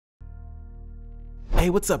Hey,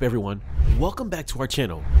 what's up everyone? Welcome back to our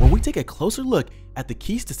channel where we take a closer look at the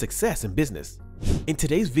keys to success in business. In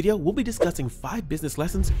today's video, we'll be discussing 5 business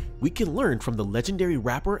lessons we can learn from the legendary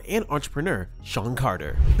rapper and entrepreneur Sean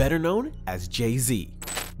Carter, better known as Jay-Z.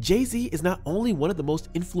 Jay-Z is not only one of the most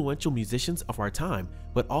influential musicians of our time,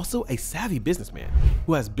 but also a savvy businessman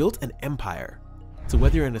who has built an empire. So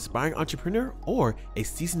whether you're an aspiring entrepreneur or a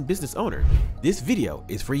seasoned business owner, this video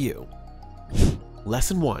is for you.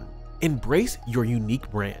 Lesson 1. Embrace your unique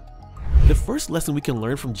brand. The first lesson we can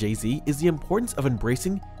learn from Jay-Z is the importance of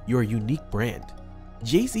embracing your unique brand.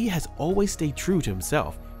 Jay-Z has always stayed true to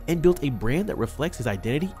himself and built a brand that reflects his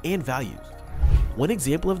identity and values. One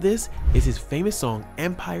example of this is his famous song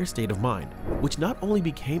Empire State of Mind, which not only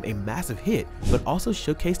became a massive hit, but also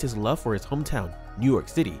showcased his love for his hometown, New York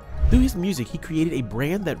City. Through his music, he created a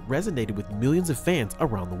brand that resonated with millions of fans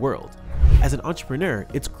around the world. As an entrepreneur,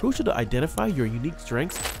 it's crucial to identify your unique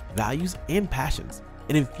strengths, values, and passions,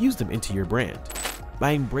 and infuse them into your brand.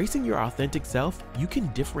 By embracing your authentic self, you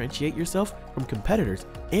can differentiate yourself from competitors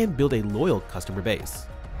and build a loyal customer base.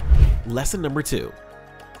 Lesson number 2.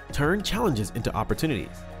 Turn challenges into opportunities.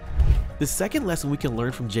 The second lesson we can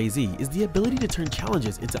learn from Jay-Z is the ability to turn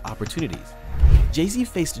challenges into opportunities. Jay-Z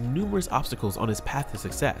faced numerous obstacles on his path to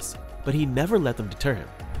success, but he never let them deter him.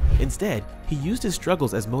 Instead, he used his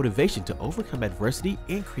struggles as motivation to overcome adversity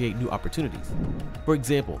and create new opportunities. For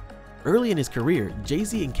example, early in his career,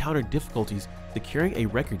 Jay-Z encountered difficulties securing a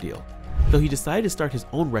record deal, so he decided to start his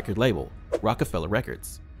own record label, Rockefeller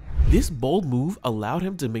Records. This bold move allowed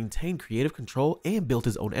him to maintain creative control and build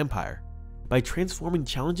his own empire. By transforming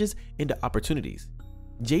challenges into opportunities,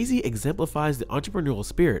 Jay-Z exemplifies the entrepreneurial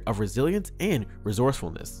spirit of resilience and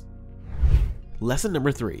resourcefulness. Lesson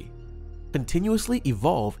number 3. Continuously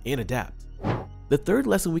evolve and adapt. The third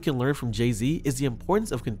lesson we can learn from Jay-Z is the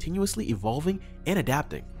importance of continuously evolving and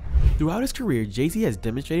adapting. Throughout his career, Jay-Z has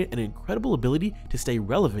demonstrated an incredible ability to stay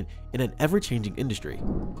relevant in an ever-changing industry.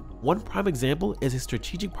 One prime example is his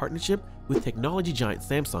strategic partnership with technology giant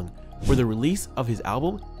Samsung for the release of his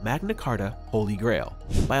album Magna Carta Holy Grail.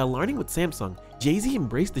 By aligning with Samsung, Jay-Z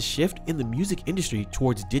embraced the shift in the music industry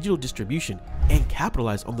towards digital distribution and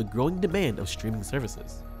capitalized on the growing demand of streaming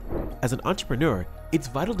services. As an entrepreneur, it's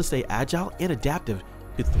vital to stay agile and adaptive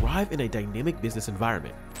to thrive in a dynamic business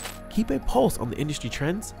environment. Keep a pulse on the industry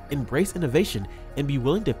trends, embrace innovation, and be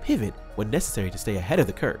willing to pivot when necessary to stay ahead of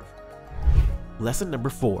the curve. Lesson number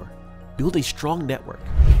 4. Build a strong network.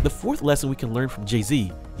 The fourth lesson we can learn from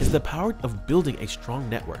Jay-Z is the power of building a strong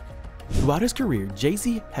network. Throughout his career,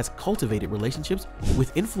 Jay-Z has cultivated relationships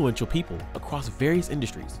with influential people across various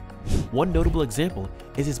industries. One notable example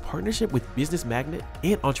is his partnership with business magnate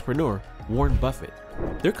and entrepreneur Warren Buffett.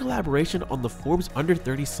 Their collaboration on the Forbes Under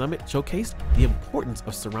 30 Summit showcased the importance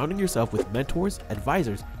of surrounding yourself with mentors,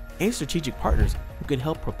 advisors, and strategic partners who can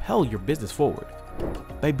help propel your business forward.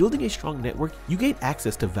 By building a strong network, you gain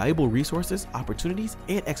access to valuable resources, opportunities,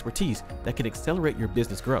 and expertise that can accelerate your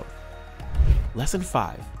business growth. Lesson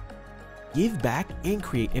 5. Give back and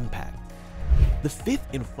create impact. The fifth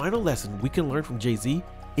and final lesson we can learn from Jay-Z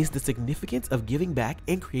is the significance of giving back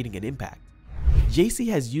and creating an impact. Jay-Z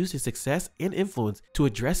has used his success and influence to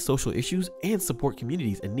address social issues and support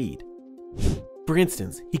communities in need. For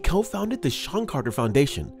instance, he co-founded the Sean Carter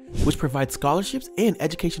Foundation, which provides scholarships and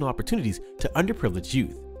educational opportunities to underprivileged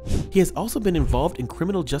youth. He has also been involved in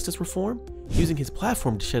criminal justice reform, using his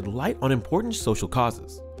platform to shed light on important social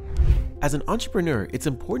causes. As an entrepreneur, it's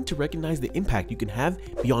important to recognize the impact you can have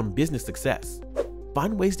beyond business success.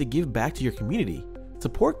 Find ways to give back to your community,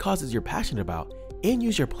 support causes you're passionate about, and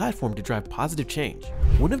use your platform to drive positive change.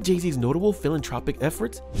 One of Jay-Z's notable philanthropic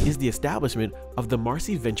efforts is the establishment of the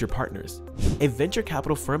Marcy Venture Partners, a venture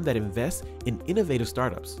capital firm that invests in innovative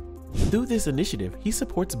startups. Through this initiative, he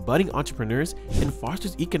supports budding entrepreneurs and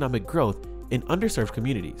fosters economic growth in underserved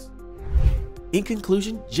communities. In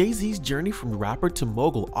conclusion, Jay-Z's journey from rapper to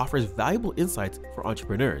mogul offers valuable insights for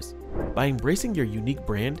entrepreneurs. By embracing your unique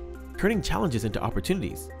brand, turning challenges into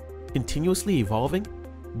opportunities, continuously evolving,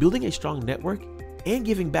 building a strong network, and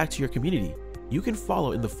giving back to your community, you can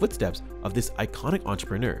follow in the footsteps of this iconic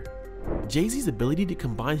entrepreneur. Jay-Z's ability to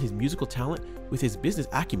combine his musical talent with his business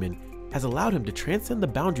acumen has allowed him to transcend the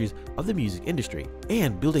boundaries of the music industry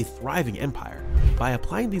and build a thriving empire. By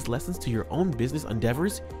applying these lessons to your own business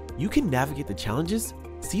endeavors, you can navigate the challenges,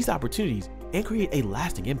 seize opportunities, and create a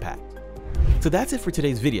lasting impact. So that's it for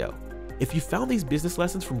today's video. If you found these business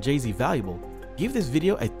lessons from Jay-Z valuable, give this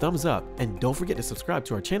video a thumbs up and don't forget to subscribe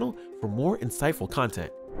to our channel for more insightful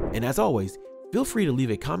content. And as always, feel free to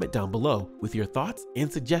leave a comment down below with your thoughts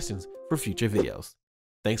and suggestions for future videos.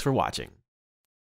 Thanks for watching.